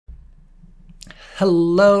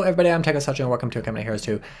Hello everybody, I'm TychoCelchuuu and welcome to Accompany Heroes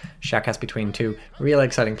 2 Shackcast between two really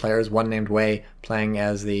exciting players, one named Wei playing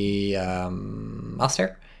as the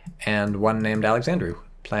Austere, and one named Alexandru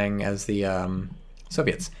playing as the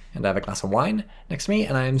Soviets. And I have a glass of wine next to me,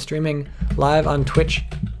 and I am streaming live on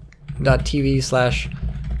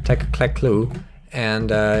twitch.tv/TychoCelchuuu,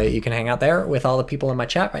 and you can hang out there with all the people in my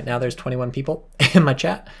chat. Right now there's 21 people in my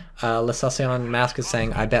chat. L'Assassin Mask is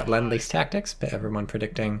saying, I bet Lend-Lease Tactics, but everyone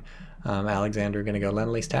predicting Alexandru going to go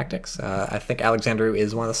Lend-Lease Tactics. I think Alexandru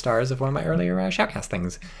is one of the stars of one of my earlier Shoutcast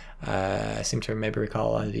things. I seem to maybe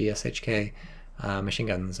recall the SHK machine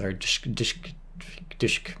guns, or Dishk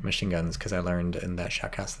machine guns, because I learned in that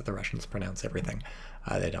Shoutcast that the Russians pronounce everything.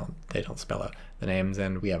 They don't spell out the names,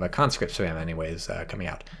 and we have a conscript spam anyways coming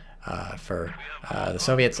out for the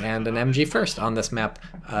Soviets, and an MG first on this map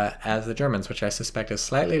as the Germans, which I suspect is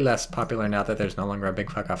slightly less popular now that there's no longer a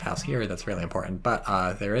big fuck-off house here. That's really important. But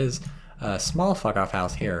there is a small fuck-off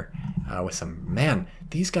house here with some... Man,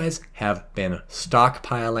 these guys have been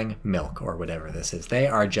stockpiling milk or whatever this is. They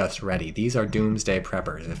are just ready. These are doomsday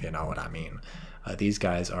preppers, if you know what I mean. These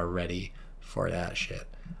guys are ready for that shit.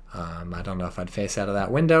 I don't know if I'd face out of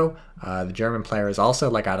that window. The German player is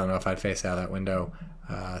also like, I don't know if I'd face out of that window.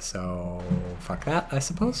 So fuck that, I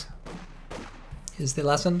suppose, is the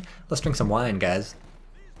lesson. Let's drink some wine, guys.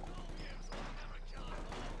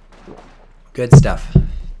 Good stuff.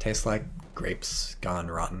 Tastes like grapes gone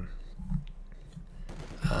rotten.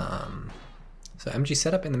 So MG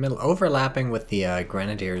set up in the middle, overlapping with the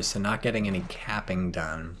Grenadiers, so not getting any capping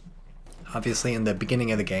done. Obviously, in the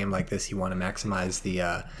beginning of the game like this, you want to maximize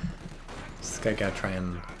the... this guy gotta try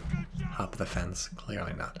and hop the fence.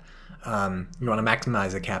 Clearly not. You want to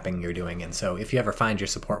maximize the capping you're doing, and so if you ever find your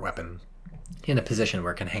support weapon in a position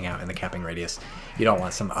where it can hang out in the capping radius, you don't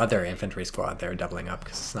want some other infantry squad there doubling up,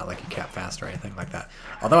 because it's not like you cap fast or anything like that.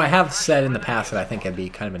 Although I have said in the past that I think it'd be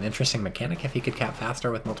kind of an interesting mechanic if you could cap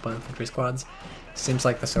faster with multiple infantry squads. Seems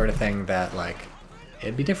like the sort of thing that, like,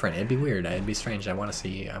 it'd be different, it'd be weird, it'd be strange. I want to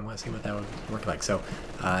see what that would work like. So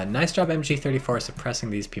nice job MG34 suppressing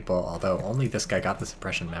these people, although only this guy got the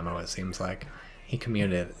suppression memo, it seems like. He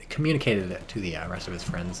communicated it to the rest of his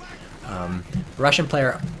friends. Russian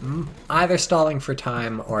player either stalling for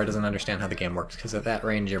time or doesn't understand how the game works, because at that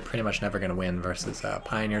range you're pretty much never going to win versus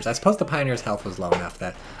Pioneers. I suppose the Pioneers' health was low enough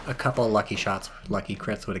that a couple lucky shots, lucky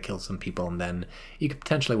crits would have killed some people, and then you could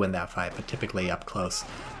potentially win that fight, but typically up close,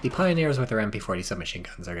 the Pioneers with their MP40 submachine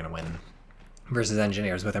guns are going to win versus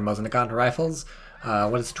Engineers with their Mosin-Nagant rifles.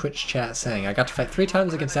 What is Twitch chat saying? I got to fight 3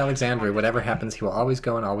 times against Alexandru. Whatever happens, he will always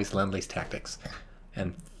go and always Lend-Lease Tactics.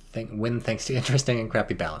 And win thanks to interesting and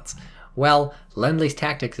crappy balance. Well, Lend-Lease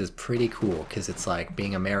Tactics is pretty cool, because it's like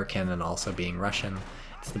being American and also being Russian.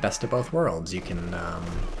 It's the best of both worlds. You can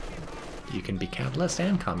be capitalist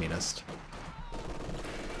and communist.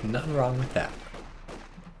 Nothing wrong with that.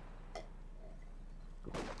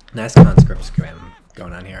 Nice conscript spam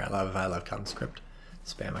going on here. I love conscript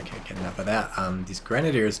spam. I can't get enough of that. These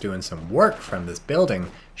Grenadiers doing some work from this building,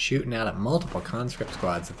 shooting out at multiple conscript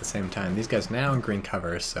squads at the same time. These guys now in green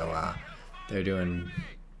cover, so they're doing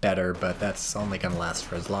better, but that's only going to last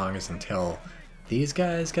for as long as until these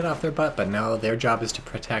guys get off their butt. But no, their job is to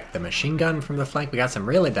protect the machine gun from the flank. We got some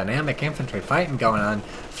really dynamic infantry fighting going on.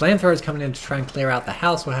 Flamethrowers coming in to try and clear out the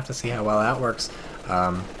house. We'll have to see how well that works.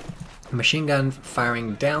 Machine gun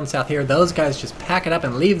firing down south here. Those guys just pack it up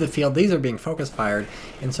and leave the field. These are being focus fired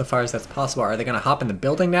insofar as that's possible. Are they going to hop in the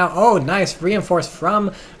building now? Oh, nice. Reinforced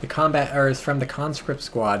from the combat, or from the conscript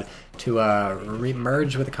squad to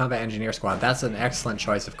merge with the combat engineer squad. That's an excellent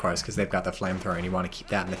choice, of course, because they've got the flamethrower and you want to keep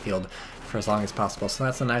that in the field for as long as possible. So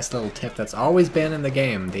that's a nice little tip that's always been in the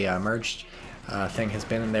game. The merged thing has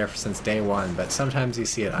been in there since day one, but sometimes you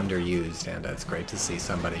see it underused, and it's great to see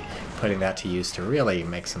somebody putting that to use to really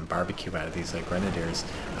make some barbecue out of these Grenadiers.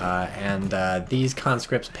 And these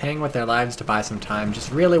conscripts paying with their lives to buy some time,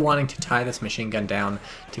 just really wanting to tie this machine gun down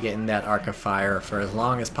to get in that arc of fire for as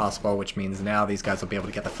long as possible, which means now these guys will be able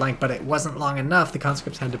to get the flank, but it wasn't long enough. The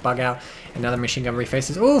conscripts had to bug out, and now the machine gun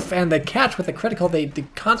refaces. Oof, and the catch with the critical, the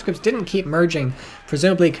conscripts didn't keep merging,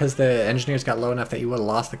 presumably because the engineers got low enough that you would have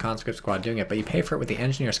lost the conscript squad doing it, but you pay for it with the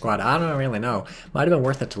engineer squad. I don't really know. Might have been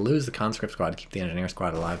worth it to lose the conscript squad to keep the engineer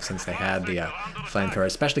squad alive, since they had the flamethrower,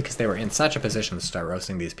 especially because they were in such a position to start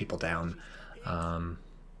roasting these people down.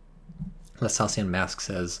 L'Assassin Mask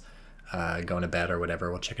says, going to bed or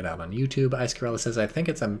whatever. We'll check it out on YouTube. Ice Gorilla says, I think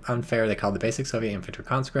it's unfair they call the basic Soviet infantry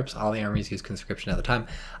conscripts. All the armies use conscription at the time.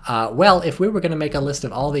 Well, if we were going to make a list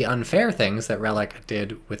of all the unfair things that Relic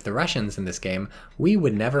did with the Russians in this game, we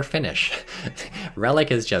would never finish.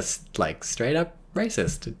 Relic is just like straight up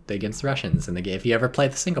racist against Russians in the game. If you ever play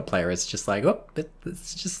the single player, it's just like, oh,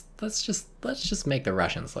 let's just make the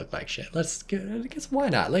Russians look like shit. I guess why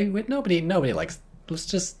not? Like, nobody likes. Let's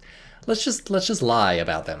just lie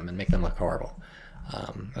about them and make them look horrible.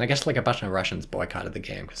 And I guess like a bunch of Russians boycotted the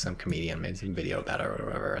game because some comedian made some video about it or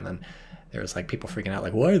whatever, and then there was like people freaking out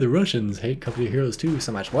like, why do the Russians hate Company of Heroes 2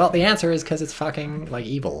 so much? Well, the answer is because it's fucking like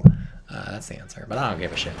evil. That's the answer, but I don't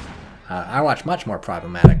give a shit. I watch much more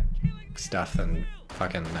problematic stuff than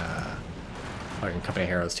fucking Company of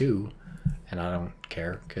Heroes 2, and I don't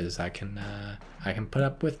care because I can put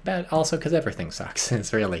up with bad. Also, because everything sucks.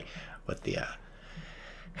 It's really what the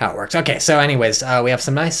how it works. Okay, so anyways, we have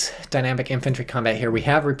some nice dynamic infantry combat here. We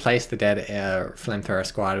have replaced the dead flamethrower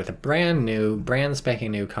squad with a brand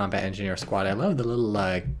spanking new combat engineer squad. I love the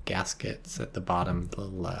little gaskets at the bottom.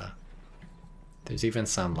 There's even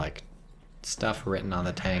some like stuff written on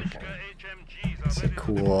the tank. It's a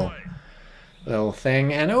cool little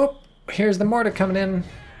thing. And oh, here's the mortar coming in.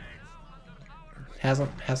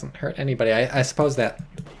 Hasn't hurt anybody. I suppose that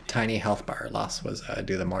tiny health bar loss was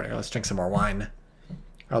due to the mortar. Let's drink some more wine.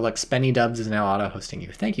 Oh look, Spenny Dubs is now auto-hosting you.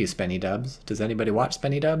 Thank you, Spenny Dubs. Does anybody watch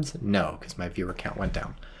Spenny Dubs? No, because my viewer count went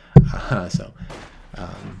down.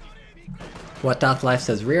 What Doth Life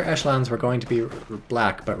says, rear echelons were going to be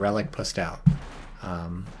black, but Relic pushed out.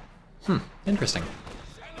 Interesting.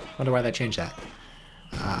 Wonder why they changed that.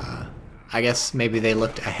 I guess maybe they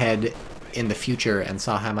looked ahead in the future and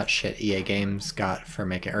saw how much shit EA Games got for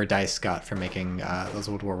making, or DICE got for making those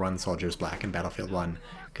World War I soldiers black in Battlefield 1.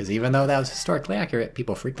 Because even though that was historically accurate,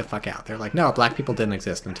 people freaked the fuck out. They're like, no, black people didn't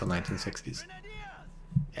exist until 1960s.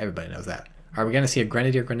 Everybody knows that. Are we going to see a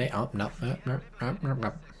grenadier grenade? Oh, no.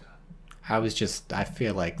 I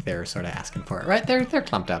feel like they're sort of asking for it, right? They're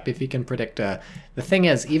clumped up. If you can predict, the thing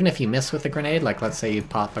is, even if you miss with a grenade, like let's say you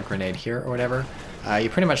pop a grenade here or whatever, you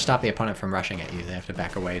pretty much stop the opponent from rushing at you. They have to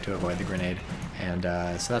back away to avoid the grenade. And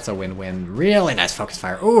so that's a win-win. Really nice focus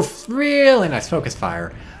fire. Oof, really nice focus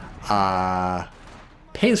fire.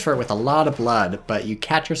 Pays for it with a lot of blood, but you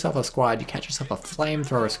catch yourself a squad, you catch yourself a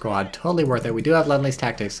flamethrower squad, totally worth it. We do have Lend-Lease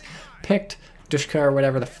Tactics picked, Dushka or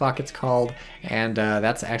whatever the fuck it's called, and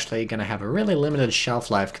that's actually going to have a really limited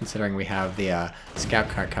shelf life considering we have the scout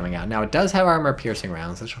car coming out. Now it does have armor-piercing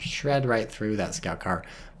rounds, which will shred right through that scout car,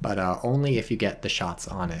 but only if you get the shots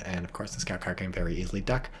on it, and of course the scout car can very easily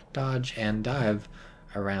duck, dodge, and dive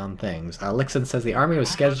around things. Lixon says the army was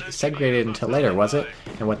segregated until later, was it?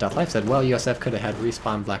 And what Doth Life said, well, USF could have had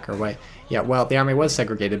respawn black or white. Yeah, well, the army was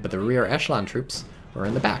segregated, but the rear echelon troops were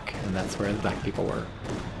in the back, and that's where the black people were.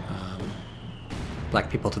 Black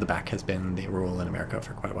people to the back has been the rule in America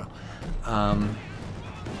for quite a while.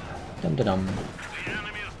 Dum-da-dum.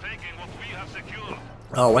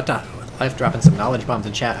 Oh, what the? Life dropping some knowledge bombs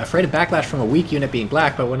in chat. Afraid of backlash from a weak unit being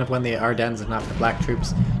black, but wouldn't have won the Ardennes if not for black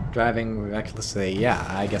troops driving recklessly. Yeah,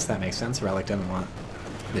 I guess that makes sense. Relic didn't want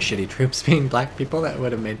the shitty troops being black people. That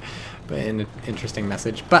would have made an interesting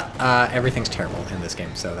message. But everything's terrible in this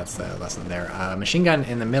game, so that's the lesson there. Machine gun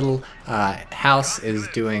in the middle. House is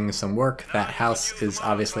doing some work. That house is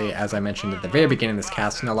obviously, as I mentioned at the very beginning of this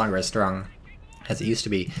cast, no longer as strong as it used to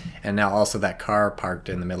be, and now also that car parked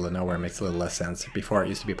in the middle of nowhere makes a little less sense. Before it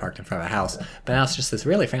used to be parked in front of a house, but now it's just this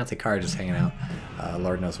really fancy car just hanging out,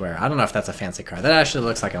 Lord knows where. I don't know if that's a fancy car. That actually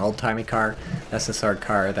looks like an old-timey car. That's the sort of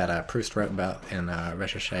car that Proust wrote about in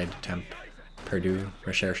Recherche du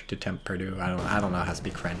Temps Perdu. I don't know how to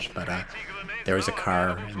speak French, but there was a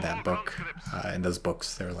car in that book, in those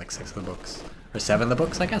books. There were like 6 of the books, or 7 of the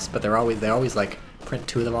books, I guess, but they always like print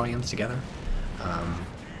 2 of the volumes together.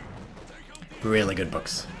 Really good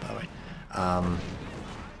books, by the way.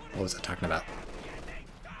 What was I talking about?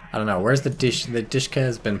 I don't know. Where's the dish? The Dishka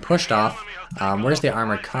has been pushed off. Where's the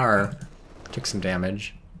armored car? Took some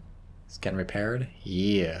damage. It's getting repaired.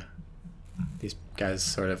 Yeah. These guys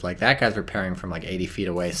sort of like... That guy's repairing from like 80 feet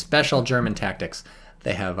away. Special German tactics.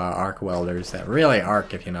 They have arc welders that really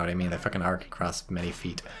arc, if you know what I mean. They fucking arc across many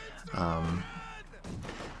feet.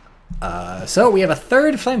 So we have a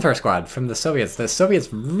third flamethrower squad from the Soviets. The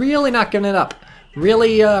Soviets really not giving it up.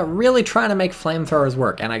 Really trying to make flamethrowers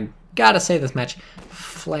work. And I gotta say this match,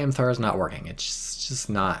 flamethrower's not working. It's just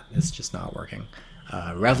not working.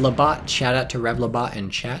 Revlabot, shout out to Revlabot in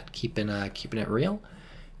chat, keeping it real.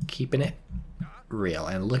 Keeping it real.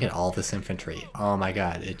 And look at all this infantry. Oh my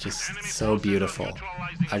god, it's just so beautiful.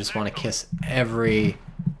 I just want to kiss every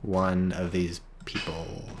one of these people.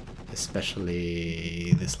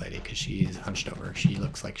 Especially this lady, because she's hunched over. She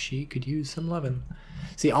looks like she could use some lovin'.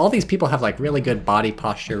 See, all these people have like really good body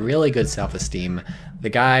posture, really good self-esteem. The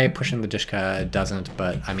guy pushing the Dishka doesn't,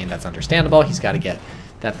 but I mean, that's understandable. He's got to get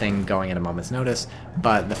that thing going at a moment's notice.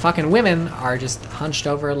 But the fucking women are just hunched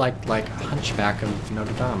over like Hunchback of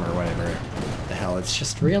Notre Dame or whatever the hell. It's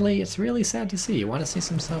just really, it's really sad to see. You want to see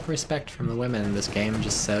some self-respect from the women, and this game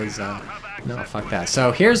just says, no, fuck that.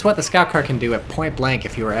 So here's what the scout car can do at point blank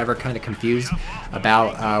if you were ever kind of confused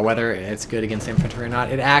about whether it's good against infantry or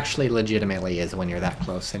not. It actually legitimately is when you're that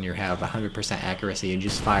close and you have 100% accuracy and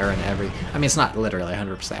just fire in every... I mean, it's not literally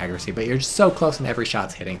 100% accuracy, but you're just so close and every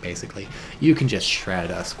shot's hitting, basically. You can just shred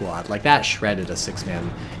a squad. Like, that shredded a 6-man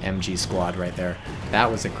MG squad right there. That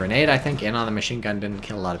was a grenade, I think, in on the machine gun. Didn't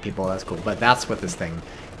kill a lot of people. That's cool. But that's what this thing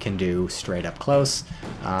can do straight up close.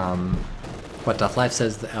 What Duff Life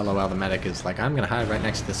says, the LOL, the medic is like, I'm going to hide right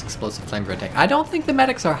next to this explosive flamethrower tank. I don't think the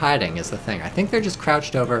medics are hiding, is the thing. I think they're just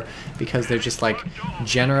crouched over because they're just, like,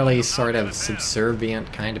 generally sort of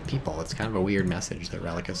subservient kind of people. It's kind of a weird message that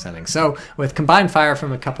Relic is sending. So, with combined fire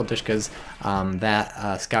from a couple Dishkas,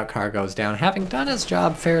 that scout car goes down, having done its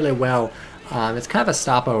job fairly well. It's kind of a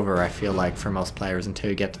stopover, I feel like, for most players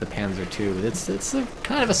until you get to the Panzer II. It's a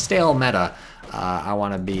kind of a stale meta. I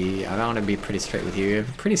want to be pretty straight with you. You have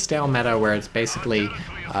a pretty stale meta where it's basically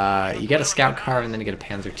you get a scout car and then you get a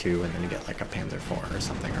Panzer II and then you get like a Panzer IV or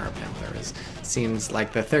something, or a Panther. Seems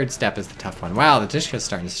like the third step is the tough one. Wow, the Dishka's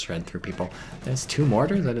starting to shred through people. There's 2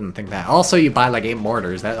 mortars? I didn't think that. Also, you buy like 8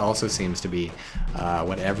 mortars. That also seems to be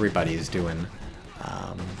what everybody's doing.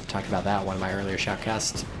 Talked about that one of my earlier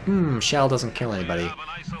shoutcasts. Shell doesn't kill anybody.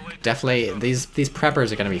 Definitely, these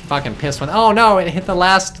preppers are gonna be fucking pissed when... Oh no, it hit the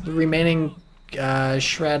last remaining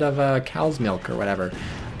shred of cow's milk or whatever.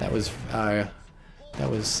 That was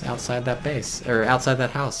outside that base, or outside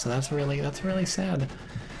that house. So that's really sad.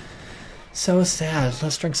 So sad.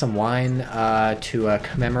 Let's drink some wine to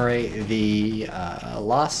commemorate the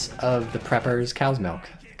loss of the preppers' cow's milk,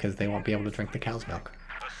 because they won't be able to drink the cow's milk.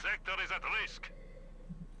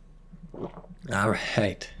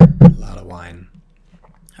 Alright, a lot of wine.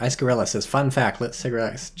 Ice Gorilla says, fun fact, lit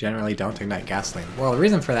cigarettes generally don't ignite gasoline. Well, the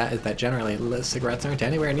reason for that is that generally lit cigarettes aren't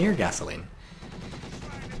anywhere near gasoline.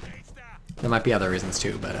 There might be other reasons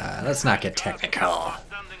too, but let's not get technical.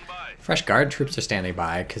 Fresh guard troops are standing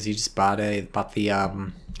by because you just bought the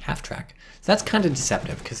half track. So that's kind of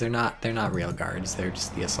deceptive because they're not real guards. They're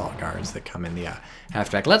just the assault guards that come in the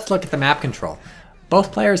half track. Let's look at the map control.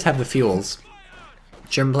 Both players have the fuels.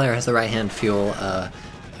 German player has the right-hand fuel,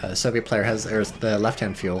 Soviet player has the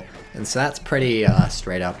left-hand fuel, and so that's pretty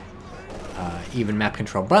straight up even map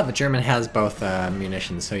control. But the German has both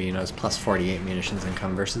munitions, so you know it's plus 48 munitions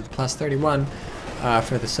income versus the plus 31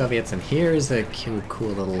 for the Soviets. And here's a cool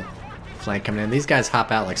little flank coming in. These guys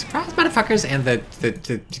hop out like surprise motherfuckers, and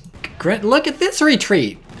look at this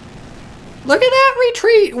retreat! Look at that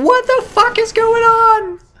retreat! What the fuck is going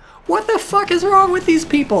on? What the fuck is wrong with these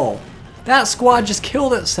people? That squad just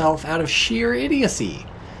killed itself out of sheer idiocy.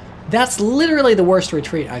 That's literally the worst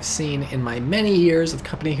retreat I've seen in my many years of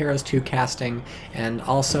Company Heroes 2 casting, and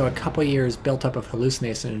also a couple years built up of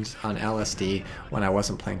hallucinations on LSD when I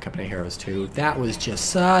wasn't playing Company Heroes 2. That was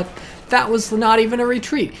just, that was not even a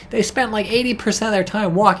retreat. They spent like 80% of their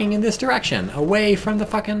time walking in this direction, away from the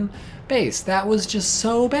fucking base. That was just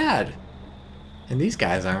so bad. And these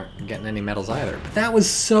guys aren't getting any medals either, but that was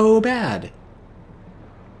so bad.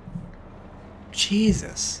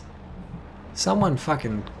 Jesus. Someone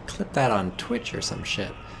fucking clip that on Twitch or some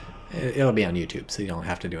shit. It'll be on YouTube, so you don't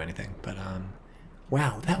have to do anything. But,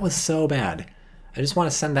 wow, that was so bad. I just want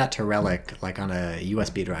to send that to Relic, like on a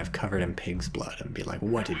USB drive covered in pig's blood, and be like,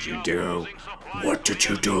 what did you do? What did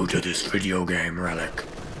you do to this video game, Relic?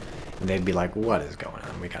 And they'd be like, what is going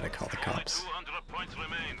on? We gotta call the cops.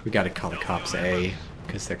 We gotta call the cops A,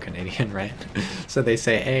 because they're Canadian, right? So they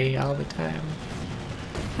say A all the time.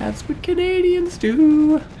 That's what Canadians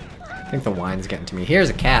do. I think the wine's getting to me. Here's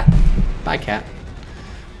a cat. Bye, cat.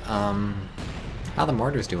 How the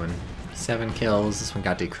mortar's doing? 7 kills. This one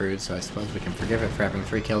got decrewed, so I suppose we can forgive it for having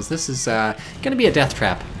 3 kills. This is gonna be a death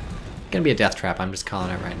trap. Gonna be a death trap. I'm just calling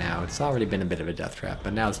it right now. It's already been a bit of a death trap,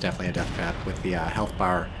 but now it's definitely a death trap with the health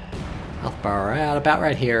bar. Health bar about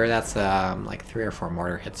right here. That's like 3 or 4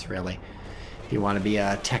 mortar hits, really. You want to be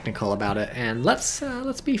technical about it, and let's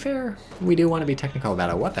be fair. We do want to be technical about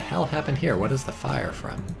it. What the hell happened here? What is the fire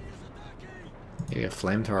from? Maybe a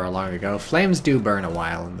flamethrower long ago. Flames do burn a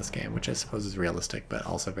while in this game, which I suppose is realistic, but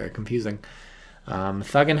also very confusing.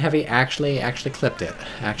 Thug and Heavy actually clipped it.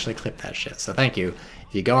 Actually clipped that shit. So thank you.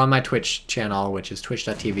 If you go on my Twitch channel, which is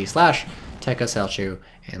twitch.tv/TychoCelchuuu,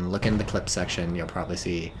 and look in the clip section, you'll probably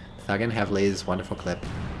see Thug and Heavy's wonderful clip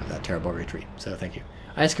of that terrible retreat. So thank you.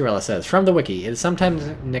 Ice Gorilla says, from the wiki, it is sometimes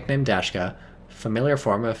nicknamed Dashka, familiar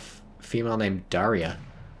form of female named Daria.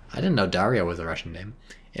 I didn't know Daria was a Russian name.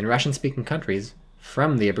 In Russian-speaking countries,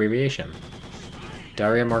 from the abbreviation.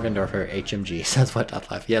 Daria Morgendorfer, HMG, says what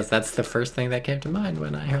 .life. Yes, that's the first thing that came to mind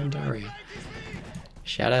when I heard Daria.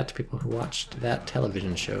 Shout out to people who watched that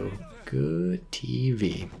television show. Good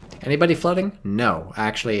TV. Anybody floating? No.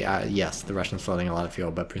 Actually, yes, the Russians floating a lot of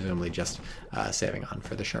fuel, but presumably just saving on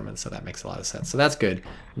for the Sherman, so that makes a lot of sense. So that's good.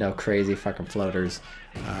 No crazy fucking floaters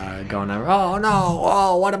going on. Oh, no!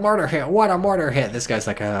 Oh, what a mortar hit! What a mortar hit! This guy's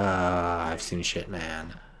like, I've seen shit,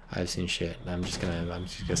 man. I've seen shit. I'm just gonna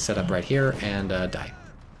set up right here and die.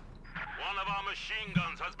 One of our machine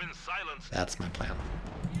guns has been silenced. That's my plan.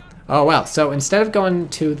 Oh, wow. So instead of going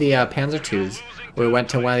to the Panzer IIs, we went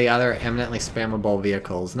to one of the other eminently spammable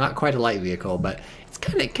vehicles. Not quite a light vehicle, but it's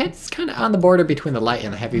kind of on the border between the light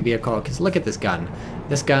and the heavy vehicle. Because look at this gun.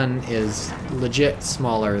 This gun is legit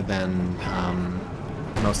smaller than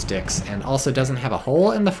most sticks, and also doesn't have a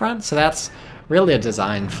hole in the front. So that's really a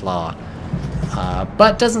design flaw.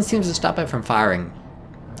 But doesn't seem to stop it from firing.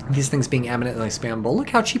 These things being eminently spammable.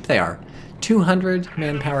 Look how cheap they are. 200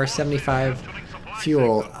 manpower, 75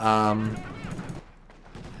 fuel.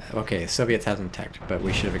 Okay, Soviets hasn't teched, but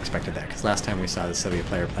we should have expected that because last time we saw the Soviet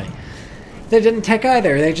player play, they didn't tech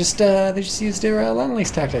either. They just used their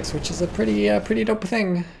Lend-Lease tactics, which is a pretty dope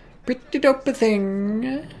thing. Pretty dope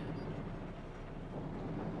thing.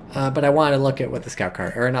 But I wanted to look at what the scout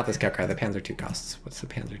car, or not the scout car, the Panzer II costs. What's the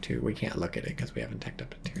Panzer II? We can't look at it because we haven't teched up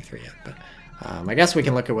to Tier 3 yet. But I guess we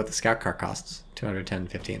can look at what the scout car costs. 210,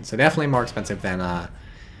 15. So definitely more expensive than the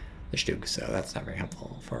Stug. So that's not very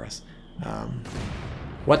helpful for us.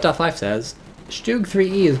 What Life says, Stug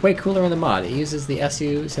 3E is way cooler in the mod. It uses the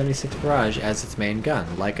Su-76 barrage as its main gun,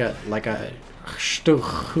 like a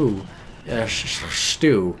CoH2,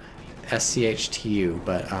 Stu, SCHTU,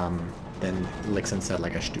 but then Lixon said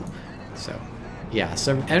like a Stu. So yeah,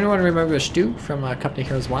 so anyone remember Stu from Company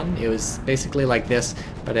Heroes 1? It was basically like this,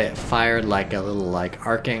 but it fired like a little like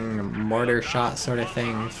arcing mortar shot sort of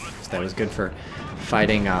thing that was good for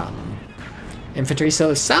fighting infantry.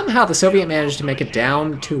 So somehow the Soviet managed to make it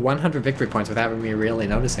down to 100 victory points without me really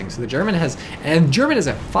noticing. So the German has, and German is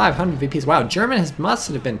at 500 VPs. Wow, German must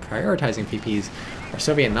have been prioritizing VPs, or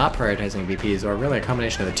Soviet not prioritizing VPs, or really a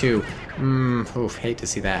combination of the two. Oof, hate to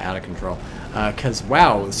see that out of control. Because,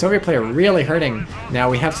 wow, the Soviet player really hurting. Now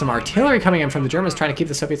we have some artillery coming in from the Germans trying to keep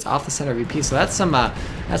the Soviets off the center VP. So that's some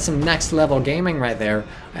next level gaming right there.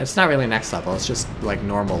 It's not really next level. It's just like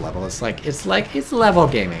normal level. It's level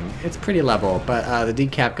gaming. It's pretty level, but the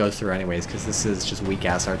decap goes through anyways because this is just weak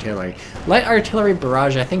ass artillery. Light artillery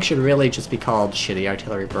barrage, I think, should really just be called shitty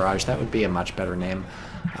artillery barrage. That would be a much better name.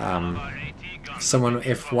 If someone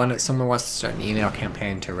wants to start an email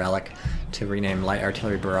campaign to Relic to rename light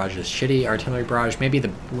artillery barrage as shitty artillery barrage, maybe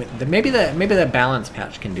the balance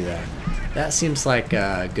patch can do that. That seems like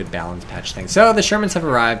a good balance patch thing. So the Shermans have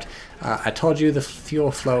arrived. I told you the fuel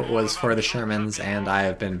float was for the Shermans, and I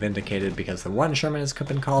have been vindicated because the one Sherman has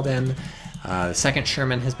been called in. The second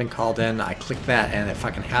Sherman has been called in. I clicked that and it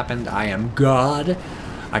fucking happened. I am God.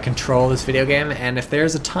 I control this video game, and if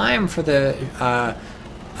there's a time for the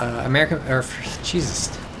American, or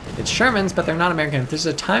Jesus, it's Shermans, but they're not American. If there's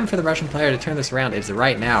a time for the Russian player to turn this around, it's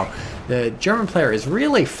right now. The German player is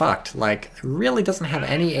really fucked, like, really doesn't have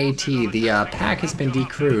any AT. The pack has been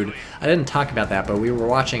decrewed. I didn't talk about that, but we were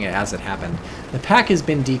watching it as it happened. The pack has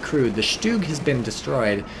been decrewed. The Stug has been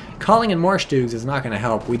destroyed. Calling in more Stugs is not going to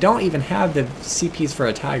help. We don't even have the CPs for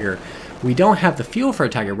a Tiger. We don't have the fuel for a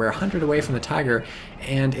Tiger. We're 100 away from the Tiger,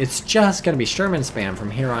 and it's just going to be Sherman spam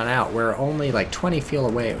from here on out. We're only like 20 fuel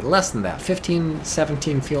away, less than that, 15,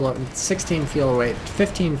 17 fuel, 16 fuel away,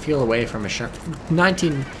 15 fuel away from a Sherman,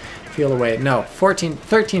 19 fuel away, no, 14,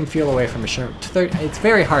 13 fuel away from a Sherman. It's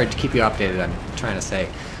very hard to keep you updated, I'm trying to say,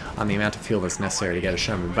 on the amount of fuel that's necessary to get a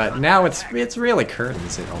Sherman. But now it's really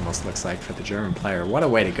curtains, it almost looks like, for the German player. What a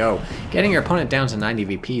way to go. Getting your opponent down to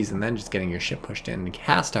 90 VPs and then just getting your ship pushed in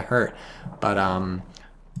has to hurt. But on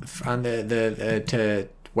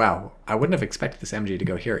wow, I wouldn't have expected this MG to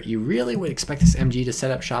go here. You really would expect this MG to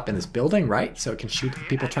set up shop in this building, right? So it can shoot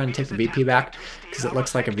people trying to take the VP back, because it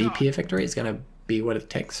looks like a VP victory is going to be what it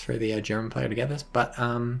takes for the German player to get this. But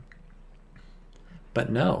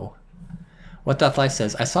no. What Life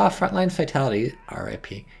says, I saw a frontline fatality,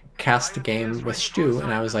 RIP, cast the game with Stu,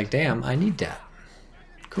 and I was like, damn, I need that.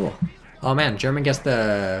 Cool. Oh man, German gets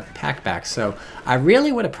the pack back, so I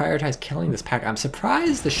really would have prioritized killing this pack. I'm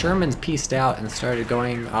surprised the Shermans pieced out and started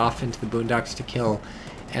going off into the boondocks to kill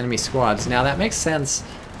enemy squads. Now that makes sense.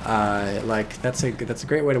 Like that's a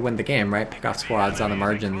great way to win the game, right? Pick off squads on the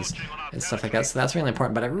margins and stuff like that. So that's really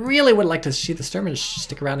important. But I really would like to see the Shermans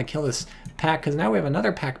stick around and kill this pack, because now we have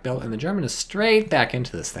another pack built, and the German is straight back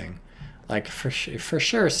into this thing. Like, for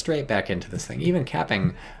sure, straight back into this thing. Even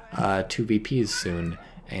capping 2 VPs soon.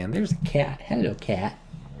 And there's a cat. Hello, cat.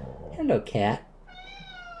 Hello, cat.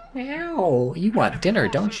 Meow. You want dinner,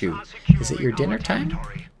 don't you? Is it your dinner time?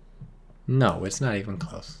 No, it's not even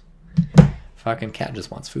close. Fucking cat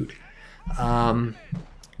just wants food.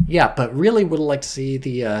 Yeah, but really would have liked to see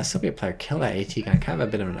the Soviet player kill that AT gun. Kind of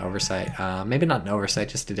a bit of an oversight. Maybe not an oversight,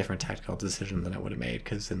 just a different tactical decision than I would have made,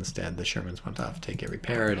 because instead the Shermans went off to get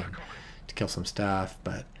repaired and to kill some stuff,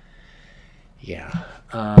 but yeah.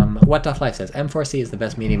 What Doth Life says, M4C is the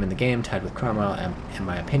best medium in the game, tied with Cromwell, in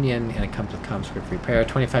my opinion, and it comes with CommScript repair.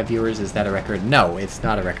 25 viewers, is that a record? No, it's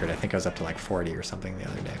not a record. I think I was up to like 40 or something the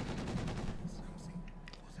other day.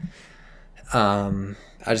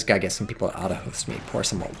 I just gotta get some people to auto-host me. Pour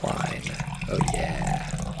some more wine. Oh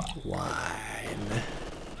yeah, wine.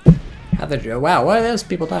 Wow, what are those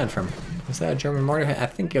people dying from? Was that a German mortar hit? I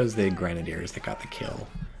think it was the Grenadiers that got the kill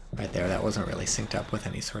right there. That wasn't really synced up with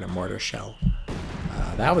any sort of mortar shell.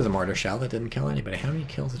 That was a mortar shell that didn't kill anybody. How many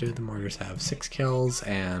kills do the mortars have? 6 kills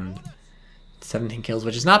and 17 kills,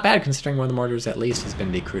 which is not bad considering one of the mortars at least has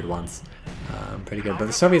been decrewed once. Pretty good. But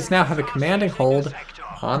the Soviets now have a commanding hold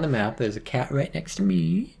on the map. There's a cat right next to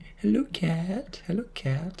me. Hello, cat. Hello,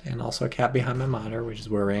 cat. And also a cat behind my monitor, which is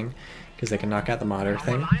worrying because they can knock out the monitor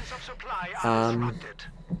thing.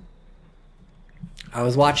 I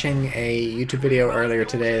was watching a YouTube video earlier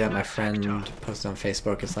today that my friend posted on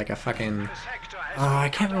Facebook. It's like a fucking... Oh, I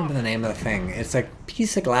can't remember the name of the thing. It's a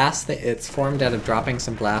piece of glass that it's formed out of dropping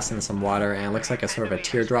some glass in some water, and it looks like a sort of a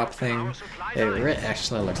teardrop thing. It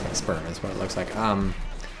actually looks like sperm is what it looks like.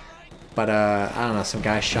 But I don't know, some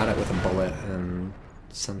guy shot it with a bullet and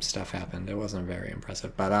some stuff happened. It wasn't very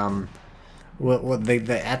impressive. But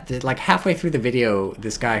like halfway through the video,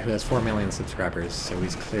 this guy who has 4 million subscribers, so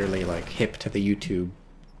he's clearly like hip to the YouTube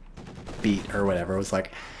beat or whatever, was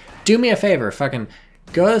like, do me a favor, fucking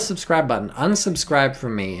go to the subscribe button, unsubscribe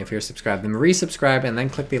from me if you're subscribed, then resubscribe, and then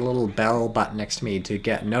click the little bell button next to me to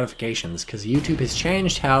get notifications, because YouTube has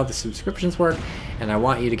changed how the subscriptions work, and I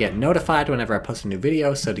want you to get notified whenever I post a new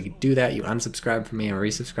video. So to do that, you unsubscribe from me and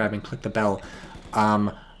resubscribe and click the bell.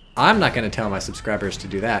 I'm not going to tell my subscribers to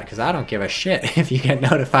do that, because I don't give a shit if you get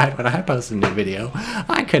notified when I post a new video.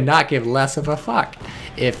 I could not give less of a fuck.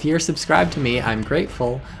 If you're subscribed to me, I'm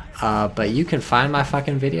grateful, but you can find my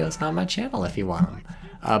fucking videos on my channel if you want them.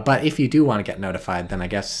 But if you do want to get notified, then I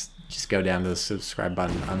guess just go down to the subscribe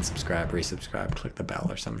button, unsubscribe, resubscribe, click the bell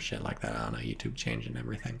or some shit like that. I don't know, YouTube changing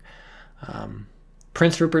everything.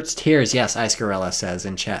 Prince Rupert's Tears, yes, Ice Gorilla says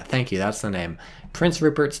in chat. Thank you, that's the name. Prince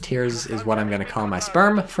Rupert's Tears is what I'm going to call my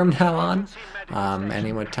sperm from now on.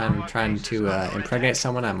 Any time I'm trying to impregnate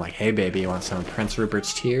someone, I'm like, hey baby, you want some Prince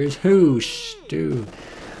Rupert's Tears? Whoosh, do.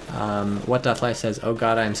 What Doth Life says, oh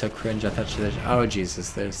god, I'm so cringe, I thought you... Oh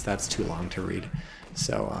Jesus, that's too long to read.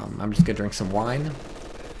 So I'm just gonna drink some wine.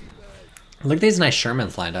 Look at these nice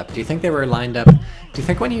Shermans lined up. Do you think they were lined up? Do you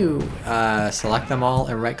think when you select them all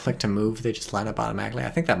and right click to move, they just line up automatically? I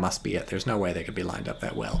think that must be it. There's no way they could be lined up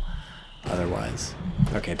that well otherwise.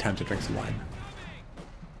 Okay, time to drink some wine.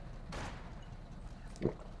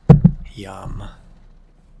 Yum.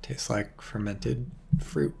 Tastes like fermented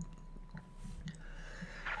fruit.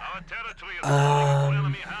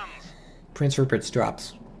 Prince Rupert's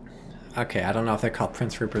Drops. Okay, I don't know if they're called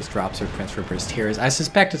Prince Rupert's Drops or Prince Rupert's Tears. I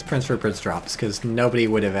suspect it's Prince Rupert's Drops, because nobody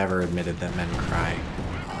would have ever admitted that men cry.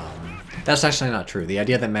 That's actually not true. The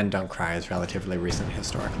idea that men don't cry is relatively recent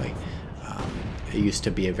historically. It used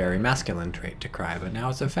to be a very masculine trait to cry, but now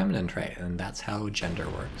it's a feminine trait, and that's how gender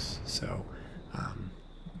works. So,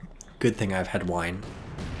 good thing I've had wine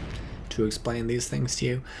to explain these things to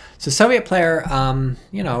you. So Soviet player,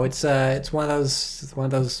 you know, it's one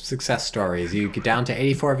of those success stories. You get down to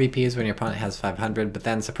 84 VPs when your opponent has 500, but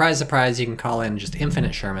then surprise, surprise, you can call in just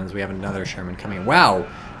infinite Shermans. We have another Sherman coming. Wow,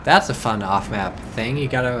 that's a fun off-map thing. You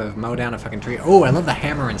gotta mow down a fucking tree. Oh, I love the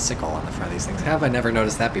hammer and sickle on the front of these things. How have I never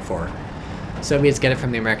noticed that before? Soviets get it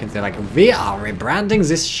from the Americans. They're like, we are rebranding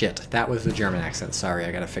this shit. That was the German accent. Sorry,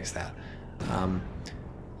 I gotta fix that.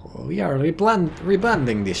 We are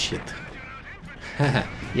rebranding this shit.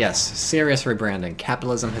 Yes, serious rebranding.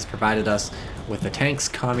 Capitalism has provided us with the tanks.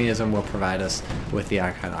 Communism will provide us with the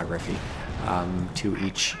iconography. To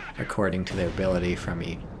each according to their ability, from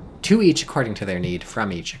each. To each according to their need,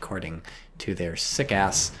 from each according to their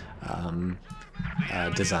sick-ass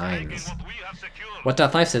designs. What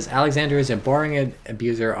Doth Life says, Alexander is a boring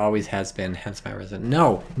abuser, always has been, hence my resident.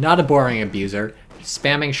 No, not a boring abuser.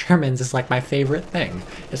 Spamming Shermans is like my favorite thing.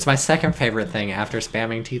 It's my second favorite thing after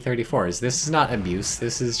spamming T-34s. This is not abuse,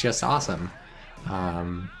 this is just awesome.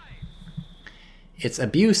 It's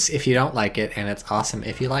abuse if you don't like it, and it's awesome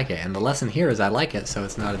if you like it. And the lesson here is I like it, so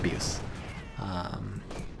it's not abuse.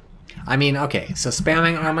 I mean, okay, so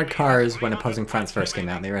spamming armored cars when opposing fronts first came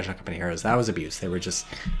out in the original Company Heroes, that was abuse. They were just,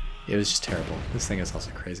 it was just terrible. This thing is also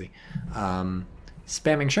crazy. Spamming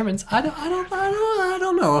Shermans, I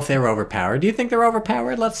don't know if they were overpowered. Do you think they're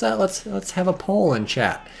overpowered? Let's have a poll in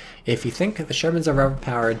chat. If you think the Shermans are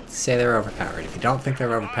overpowered, say they're overpowered. If you don't think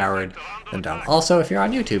they're overpowered, then don't. Also, if you're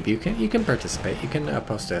on YouTube, you can participate. You can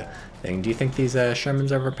post a thing. Do you think these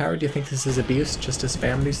Shermans are overpowered? Do you think this is abuse just to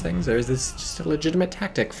spam these things, or is this just a legitimate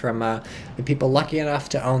tactic from the people lucky enough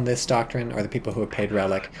to own this doctrine, or the people who have paid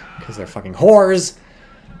Relic because they're fucking whores?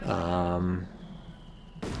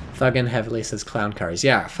 Thuggin heavily says clown cars.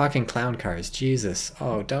 Yeah, fucking clown cars. Jesus.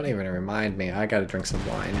 Oh, don't even remind me. I gotta drink some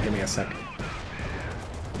wine. Give me a sec.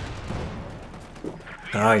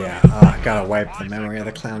 Oh yeah, I gotta wipe the memory of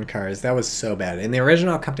the clown cars. That was so bad. In the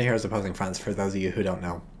original Company Heroes Opposing Fronts, for those of you who don't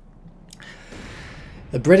know,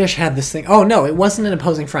 the British had this thing. Oh no, it wasn't in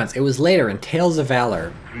Opposing Fronts. It was later in Tales of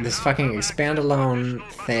Valor. This fucking expand-alone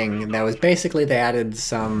thing that was basically, they added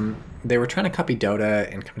some... They were trying to copy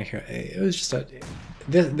Dota and Company Heroes. It was just a...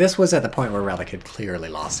 This was at the point where Relic had clearly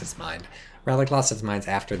lost its mind. Relic lost its minds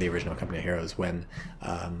after the original Company Heroes, when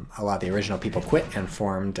a lot of the original people quit and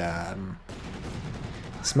formed...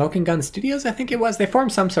 Smoking Gun Studios, I think it was. They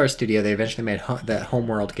formed some sort of studio. They eventually made that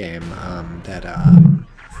Homeworld game,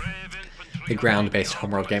 the ground-based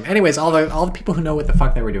Homeworld game. Anyways, all the people who know what the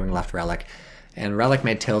fuck they were doing left Relic, and Relic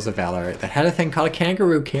made Tales of Valor that had a thing called a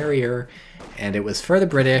kangaroo carrier, and it was for the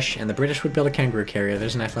British, and the British would build a kangaroo carrier.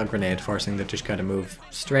 There's a nice little grenade forcing that just got to move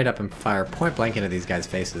straight up and fire point blank into these guys'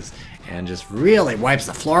 faces, and just really wipes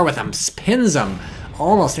the floor with them, spins them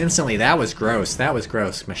almost instantly. That was gross. That was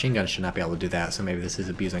gross. Machine guns should not be able to do that, so maybe this is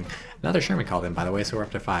abusing. Another Sherman called in, by the way, so we're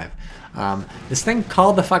up to 5. This thing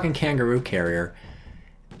called the fucking kangaroo carrier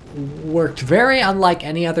worked very unlike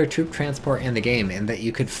any other troop transport in the game, in that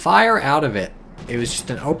you could fire out of it. It was just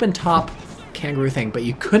an open top kangaroo thing, but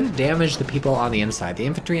you couldn't damage the people on the inside. The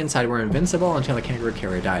infantry inside were invincible until the kangaroo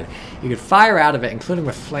carrier died. You could fire out of it, including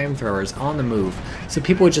with flamethrowers on the move. So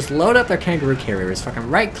people would just load up their kangaroo carriers, fucking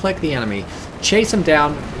right-click the enemy, chase them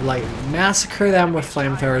down, like massacre them with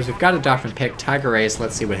flamethrowers. We've got a doctrine pick, Tiger Ace.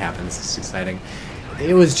 Let's see what happens. This is exciting.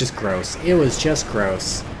 It was just gross. It was just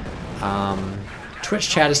gross. Twitch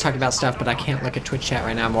chat is talking about stuff, but I can't look at Twitch chat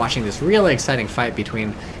right now. I'm watching this really exciting fight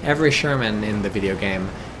between every Sherman in the video game.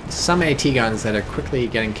 Some AT guns that are quickly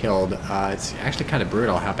getting killed. It's actually kind of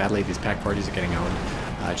brutal how badly these Pack 40s are getting owned.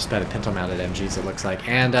 Just by the pintle-mounted MGs, it looks like.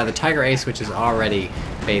 And the Tiger Ace, which is already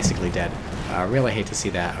basically dead. Really hate to see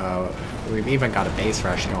that. We've even got a base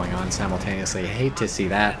rush going on simultaneously. Hate to see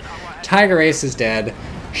that. Tiger Ace is dead.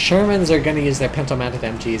 Shermans are going to use their pintle-mounted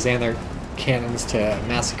MGs and their cannons to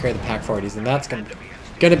massacre the Pack 40s, and that's going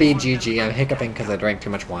to be GG. I'm hiccuping because I drank too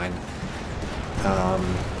much wine.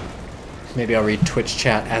 Maybe I'll read Twitch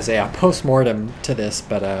chat as a post-mortem to this,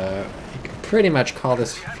 but you can pretty much call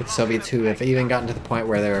this for the Soviets, who have even gotten to the point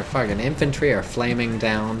where their fucking infantry are flaming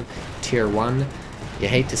down Tier 1. You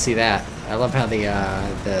hate to see that. I love how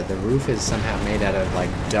the roof is somehow made out of like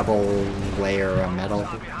double layer of metal.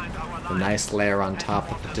 The nice layer on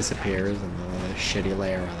top disappears, and the shitty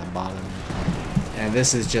layer on the bottom. And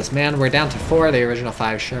this is just, man, we're down to 4 of the original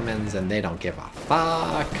 5 Shermans, and they don't give a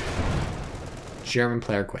fuck. German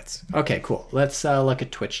player quits. Okay, cool. Let's look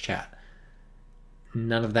at Twitch chat.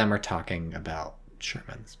 None of them are talking about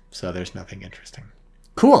Shermans, so there's nothing interesting.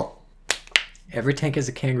 Cool. Every tank is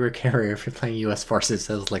a kangaroo carrier if you're playing U.S. forces,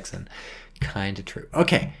 says Lixon. Kinda true.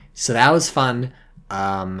 Okay, so that was fun.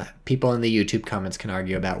 People in the YouTube comments can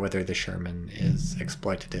argue about whether the Sherman is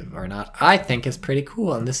exploitative or not. I think it's pretty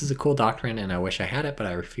cool, and this is a cool doctrine, and I wish I had it, but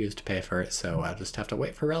I refuse to pay for it, so I'll just have to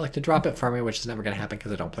wait for Relic to drop it for me, which is never going to happen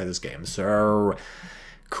because I don't play this game. So,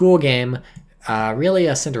 cool game. Really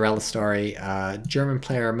a Cinderella story. German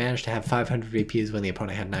player managed to have 500 VPs when the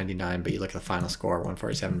opponent had 99, but you look at the final score,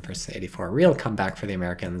 147 versus 84. Real comeback for the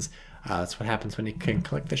Americans. That's what happens when you can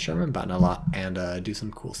click the Sherman button a lot and do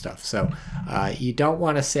some cool stuff. So you don't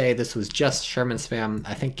want to say this was just Sherman spam.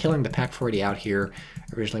 I think killing the Pack 40 out here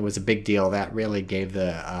originally was a big deal. That really gave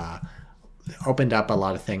the opened up a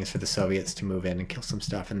lot of things for the Soviets to move in and kill some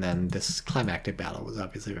stuff, and then this climactic battle was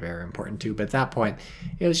obviously very important too. But at that point,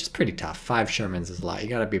 it was just pretty tough. 5 Shermans is a lot. You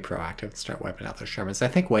got to be proactive and start wiping out those Shermans. I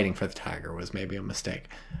think waiting for the Tiger was maybe a mistake.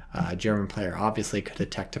 German player obviously could have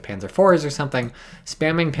teched to Panzer IVs or something.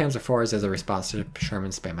 Spamming Panzer IVs as a response to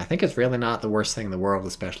Sherman spam, I think it's really not the worst thing in the world,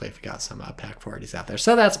 especially if you got some Pack 40s out there.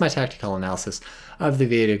 So that's my tactical analysis of the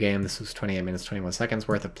video game. This was 28 minutes, 21 seconds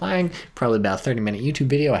worth of playing. Probably about a 30-minute YouTube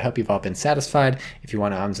video. I hope you've all been satisfied. satisfied. If you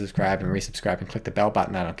want to unsubscribe and resubscribe and click the bell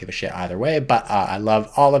button, I don't give a shit either way. But I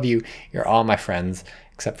love all of you. You're all my friends,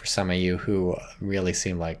 except for some of you who really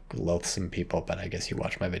seem like loathsome people, but I guess you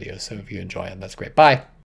watch my videos, so if you enjoy them, that's great. Bye.